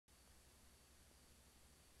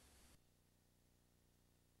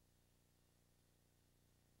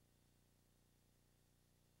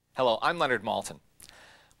Hello, I'm Leonard Maltin.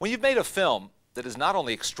 When you've made a film that is not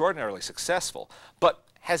only extraordinarily successful, but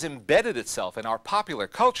has embedded itself in our popular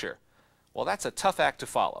culture, well, that's a tough act to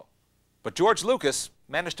follow. But George Lucas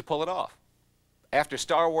managed to pull it off. After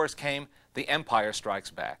Star Wars came The Empire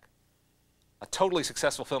Strikes Back. A totally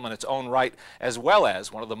successful film in its own right, as well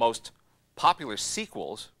as one of the most popular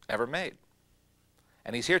sequels ever made.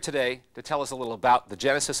 And he's here today to tell us a little about the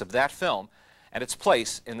genesis of that film and its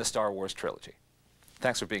place in the Star Wars trilogy.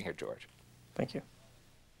 Thanks for being here, George. Thank you.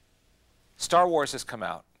 Star Wars has come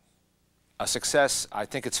out. A success, I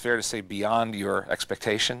think it's fair to say, beyond your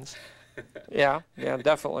expectations. Yeah,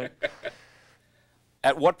 definitely.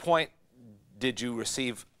 At what point did you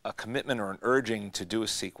receive a commitment or an urging to do a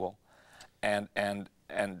sequel? And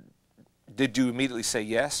did you immediately say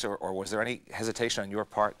yes, or was there any hesitation on your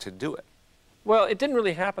part to do it? Well, it didn't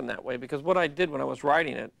really happen that way, because what I did when I was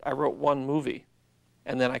writing it, I wrote one movie,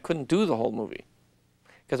 and then I couldn't do the whole movie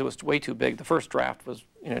because it was way too big. The first draft was,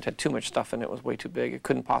 it had too much stuff in it. It was way too big. It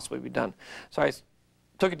couldn't possibly be done. So I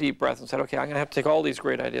took a deep breath and said, okay, I'm going to have to take all these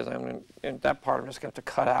great ideas, and that part I'm just going to have to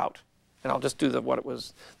cut out, and I'll just do what it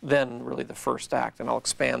was then really the first act, and I'll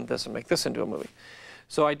expand this and make this into a movie.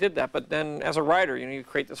 So I did that, but then as a writer, you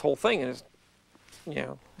create this whole thing, and it's,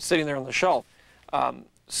 sitting there on the shelf.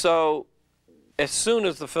 So as soon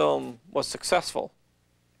as the film was successful,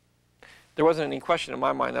 there wasn't any question in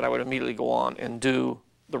my mind that I would immediately go on and do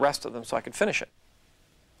the rest of them so I could finish it.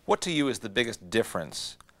 What to you is the biggest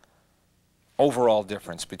difference, overall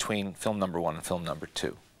difference, between film number one and film number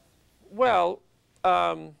two? Well,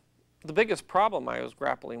 the biggest problem I was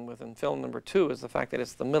grappling with in film number two is the fact that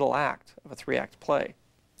it's the middle act of a three-act play.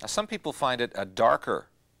 Now, some people find it a darker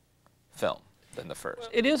film than the first.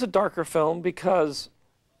 It is a darker film because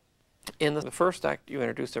in the first act you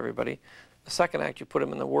introduce everybody. The second act you put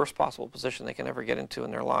them in the worst possible position they can ever get into in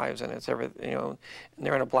their lives, and it's and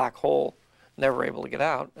they're in a black hole, never able to get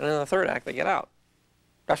out. And in the third act they get out.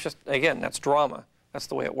 That's just, again, that's drama. That's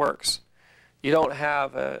the way it works. You don't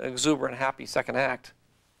have an exuberant, happy second act.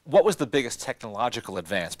 What was the biggest technological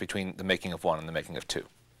advance between the making of one and the making of two?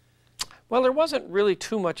 Well, there wasn't really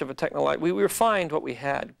too much of a technological. We refined what we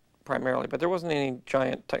had primarily, but there wasn't any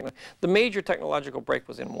giant technology. The major technological break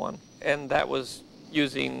was in one, and that was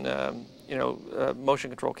using motion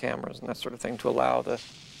control cameras and that sort of thing to allow the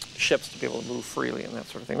ships to be able to move freely and that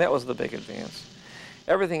sort of thing. That was the big advance.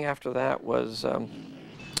 Everything after that was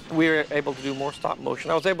we were able to do more stop motion.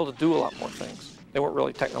 I was able to do a lot more things. They weren't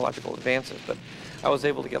really technological advances, but I was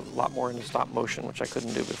able to get a lot more into stop motion, which I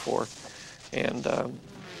couldn't do before, and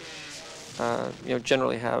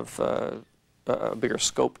generally have a bigger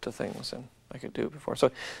scope to things than I could do before. So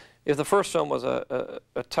if the first film was a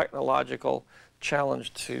technological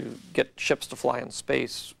challenge to get ships to fly in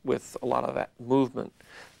space with a lot of that movement,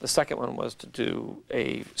 the second one was to do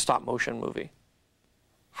a stop motion movie.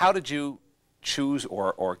 How did you choose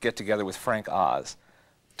or get together with Frank Oz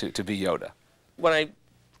to be Yoda? When I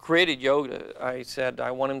created Yoda, I said I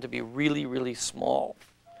want him to be really, really small,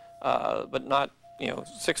 but not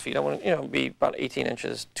 6 feet. I want him to be about 18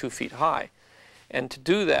 inches, 2 feet high. And to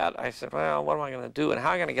do that, I said, well, what am I going to do, and how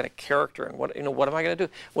am I going to get a character, and what am I going to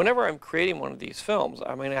do? Whenever I'm creating one of these films,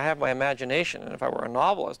 I have my imagination, and if I were a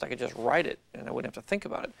novelist, I could just write it, and I wouldn't have to think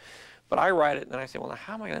about it. But I write it, and then I say, well, now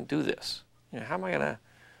how am I going to do this? How am I going to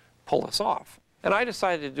pull this off? And I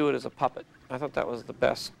decided to do it as a puppet. I thought that was the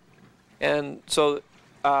best. And so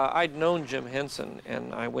I'd known Jim Henson,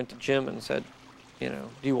 and I went to Jim and said, do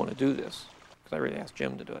you want to do this? Because I really asked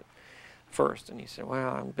Jim to do it first, and he said,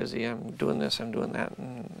 well, I'm busy, I'm doing this, I'm doing that,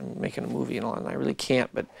 and I'm making a movie and all, and I really can't,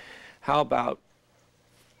 but how about,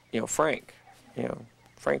 Frank?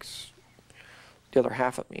 Frank's the other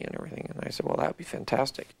half of me and everything, and I said, well, that would be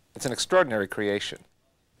fantastic. It's an extraordinary creation.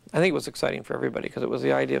 I think it was exciting for everybody, because it was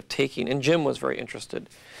the idea of taking, and Jim was very interested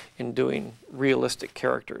in doing realistic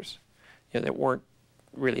characters, that weren't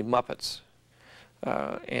really Muppets,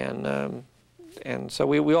 and so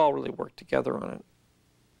we all really worked together on it.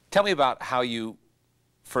 Tell me about how you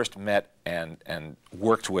first met and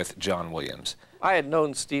worked with John Williams. I had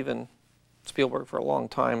known Steven Spielberg for a long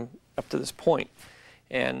time up to this point,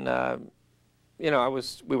 and we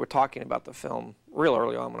were talking about the film real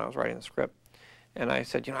early on when I was writing the script, and I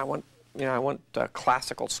said, I want a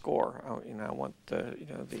classical score. I want the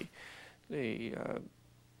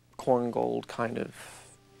corn gold kind of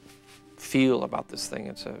feel about this thing.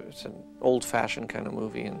 It's an old-fashioned kind of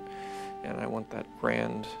movie, and I want that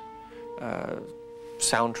grand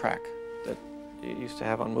soundtrack that you used to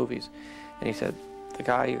have on movies. And he said, the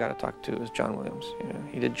guy you got to talk to is John Williams.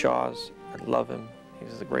 He did Jaws. I love him.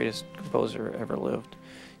 He's the greatest composer ever lived.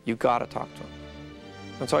 You got to talk to him.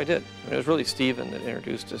 And so I did. And it was really Stephen that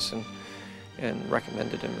introduced us and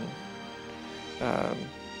recommended him. And,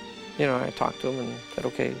 you know, I talked to him and said,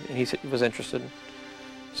 okay, and he was interested.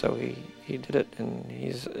 So he did it, and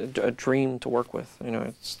he's a dream to work with. You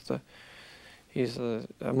know, he's a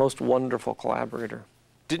most wonderful collaborator.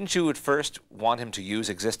 Didn't you at first want him to use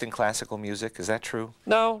existing classical music? Is that true?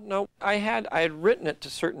 No, no. I had written it to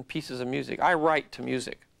certain pieces of music. I write to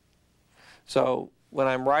music. So when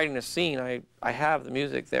I'm writing a scene, I have the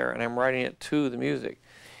music there, and I'm writing it to the music.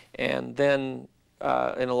 And then,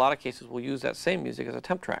 in a lot of cases, we'll use that same music as a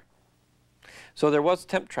temp track. So there was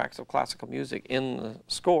temp tracks of classical music in the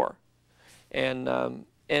score. And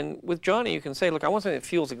with Johnny, you can say, look, I want something that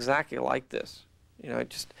feels exactly like this. You know,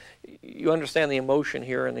 you understand the emotion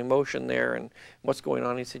here and the emotion there and what's going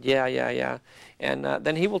on. He said, yeah, yeah, yeah. And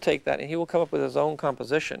then he will take that and he will come up with his own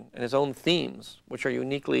composition and his own themes, which are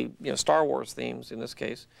uniquely, you know, Star Wars themes in this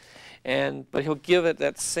case. But he'll give it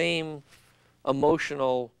that same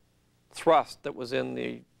emotional thrust that was in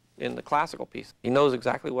the classical piece. He knows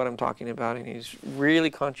exactly what I'm talking about, and he's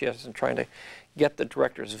really conscientious in trying to get the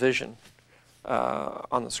director's vision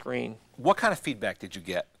on the screen. What kind of feedback did you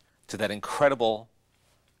get to that incredible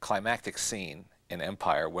climactic scene in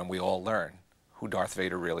Empire when we all learn who Darth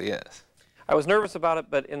Vader really is? I was nervous about it,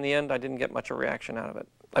 but in the end I didn't get much of a reaction out of it.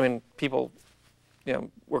 I mean, people, you know,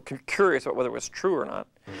 were curious about whether it was true or not,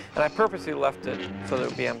 and I purposely left it so that it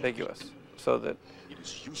would be ambiguous, so that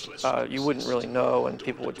you wouldn't really know, and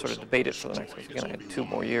people would sort of debate it for the next, again, I had 2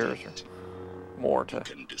 more years or more to,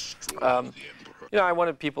 you know, I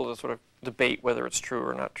wanted people to sort of debate whether it's true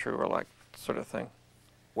or not true or like sort of thing.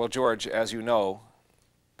 Well, George, as you know,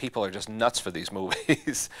 people are just nuts for these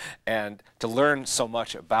movies, and to learn so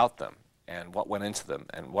much about them and what went into them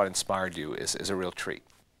and what inspired you is a real treat.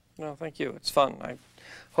 No, thank you. It's fun. I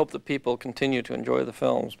hope that people continue to enjoy the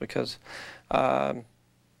films because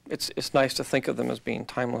it's nice to think of them as being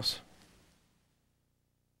timeless.